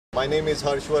My name is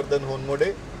Harshvardhan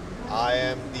Honmode. I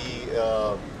am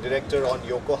the director on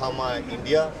Yokohama,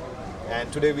 India, and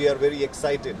today we are very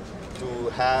excited to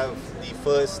have the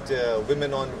first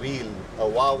Women on Wheel, a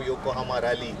WOW Yokohama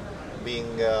rally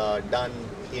being done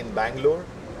in Bangalore.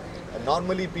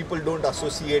 Normally people don't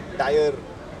associate tire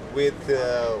with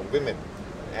women,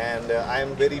 and I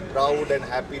am very proud and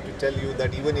happy to tell you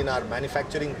that even in our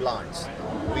manufacturing plants,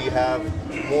 we have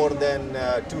more than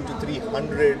 200 to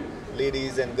 300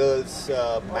 ladies and girls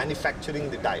manufacturing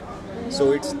the tire.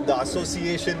 So it's the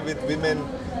association with women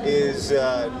is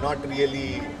not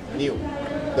really new.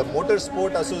 The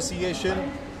Motorsport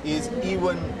Association is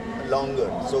even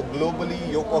longer. So globally,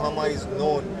 Yokohama is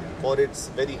known for its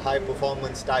very high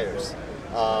performance tires.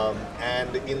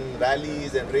 And in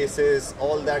rallies and races,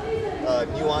 all that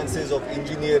nuances of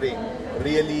engineering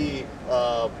really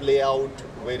play out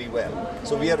very well.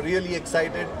 So we are really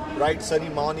excited. Bright sunny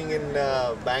morning in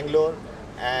Bangalore,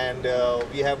 and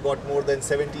we have got more than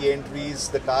 70 entries.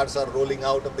 The cars are rolling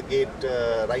out of the gate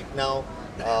right now.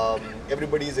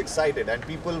 Everybody is excited, and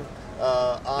people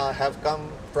have come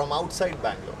from outside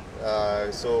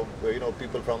Bangalore. So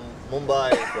people from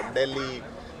Mumbai, from Delhi,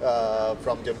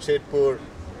 from Jamshedpur.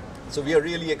 So we are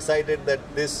really excited that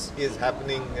this is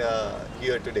happening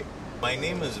here today. My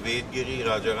name is Vedgiri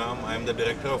Rajaram. I am the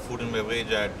Director of Food and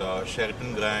Beverage at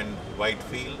Sheraton Grand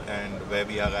Whitefield, and where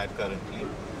we are at currently.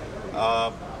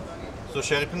 So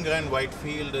Sheraton Grand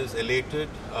Whitefield is elated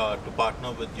to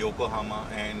partner with Yokohama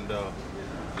and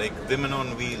like Women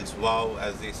on Wheels, WOW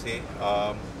as they say.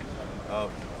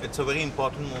 It's a very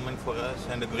important moment for us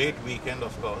and a great weekend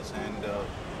of course, and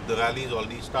the rally is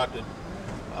already started.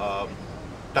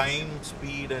 Time,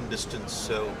 speed and distance,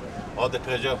 or the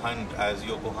treasure hunt as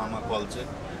Yokohama calls it,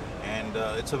 and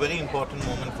it's a very important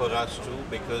moment for us too,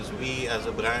 because we as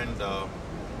a brand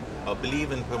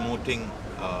believe in promoting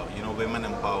women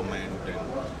empowerment,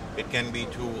 and it can be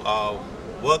to our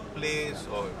workplace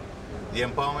or the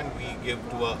empowerment we give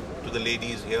to the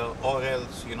ladies here, or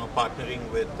else partnering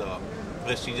with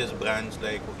prestigious brands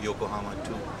like Yokohama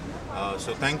too.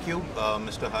 So thank you,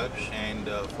 Mr. Harsh, and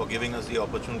for giving us the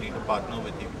opportunity to partner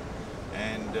with you.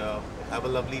 And have a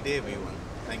lovely day, everyone.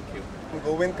 Thank you.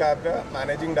 Govind Kabra,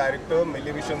 Managing Director,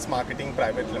 Millivisions Marketing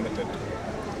Private Limited.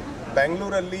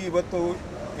 Bangalore-alli ivattu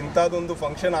intadondu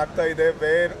function aagta ide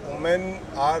where women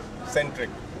are centric.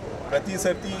 Prati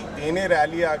sarti ene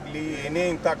rally agli, ene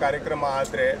inta ಕಾರ್ಯಕ್ರಮ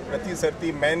ಆದರೆ ಪ್ರತಿ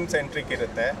ಸರ್ತಿ men centric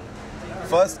ಇರುತ್ತೆ.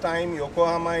 First time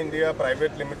ಯೋಕೋಹಾಮಾ India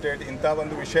private limited ಇಂಥ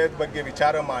ಒಂದು ವಿಷಯದ ಬಗ್ಗೆ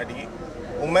ವಿಚಾರ ಮಾಡಿ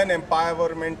ವುಮೆನ್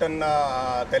ಎಂಪವರ್ಮೆಂಟನ್ನು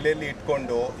ತಲೆಯಲ್ಲಿ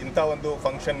ಇಟ್ಕೊಂಡು ಇಂಥ ಒಂದು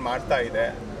ಫಂಕ್ಷನ್ ಮಾಡ್ತಾ ಇದೆ.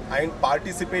 ಆ್ಯಂಡ್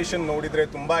ಪಾರ್ಟಿಸಿಪೇಷನ್ ನೋಡಿದರೆ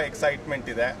ತುಂಬ ಎಕ್ಸೈಟ್ಮೆಂಟ್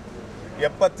ಇದೆ.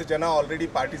 70 ಜನ ಆಲ್ರೆಡಿ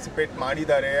ಪಾರ್ಟಿಸಿಪೇಟ್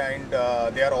ಮಾಡಿದ್ದಾರೆ, and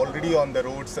they are already on the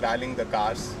roads rallying the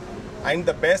cars. And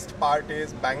the best part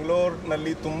is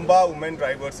ಬ್ಯಾಂಗ್ಳೂರ್ನಲ್ಲಿ ತುಂಬ ವುಮೆನ್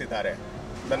ಡ್ರೈವರ್ಸ್ ಇದ್ದಾರೆ.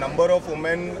 The number of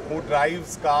women who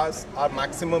drives cars R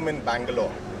maximum in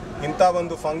Bangalore. ಇಂಥ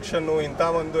ಒಂದು function, ಇಂಥ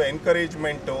ಒಂದು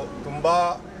encouragement ತುಂಬ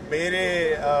ಬೇರೆ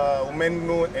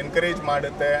women encourage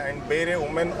ಮಾಡುತ್ತೆ, and ಬೇರೆ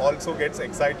women also gets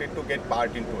excited to get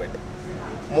part in to it.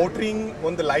 Motoring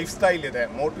ಒಂದು ಲೈಫ್ ಸ್ಟೈಲ್ ಇದೆ.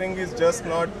 Motoring is just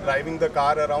not driving the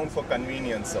car around for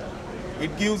convenience.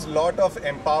 It gives lot of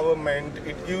empowerment,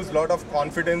 it gives lot of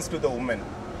confidence to the women.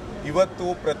 ಇವತ್ತು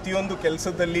ಪ್ರತಿಯೊಂದು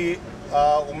ಕೆಲಸದಲ್ಲಿ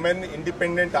women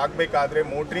independent ಆಗಬೇಕಾದ್ರೆ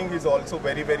motoring is also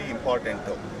very very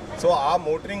important. So ಆ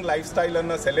motoring life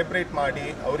ಸ್ಟೈಲನ್ನು celebrate ಮಾಡಿ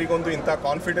ಅವರಿಗೊಂದು ಇಂಥ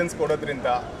confidence ಕೊಡೋದ್ರಿಂದ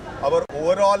ಅವ್ರ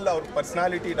ಓವರಾಲ್ ಅವ್ರ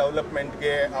ಪರ್ಸ್ನಾಲಿಟಿ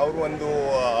ಡೆವಲಪ್ಮೆಂಟ್ಗೆ, ಅವ್ರ ಒಂದು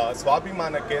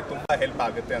ಸ್ವಾಭಿಮಾನಕ್ಕೆ ತುಂಬ ಹೆಲ್ಪ್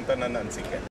ಆಗುತ್ತೆ ಅಂತ ನನ್ನ ಅನಿಸಿಕೆ.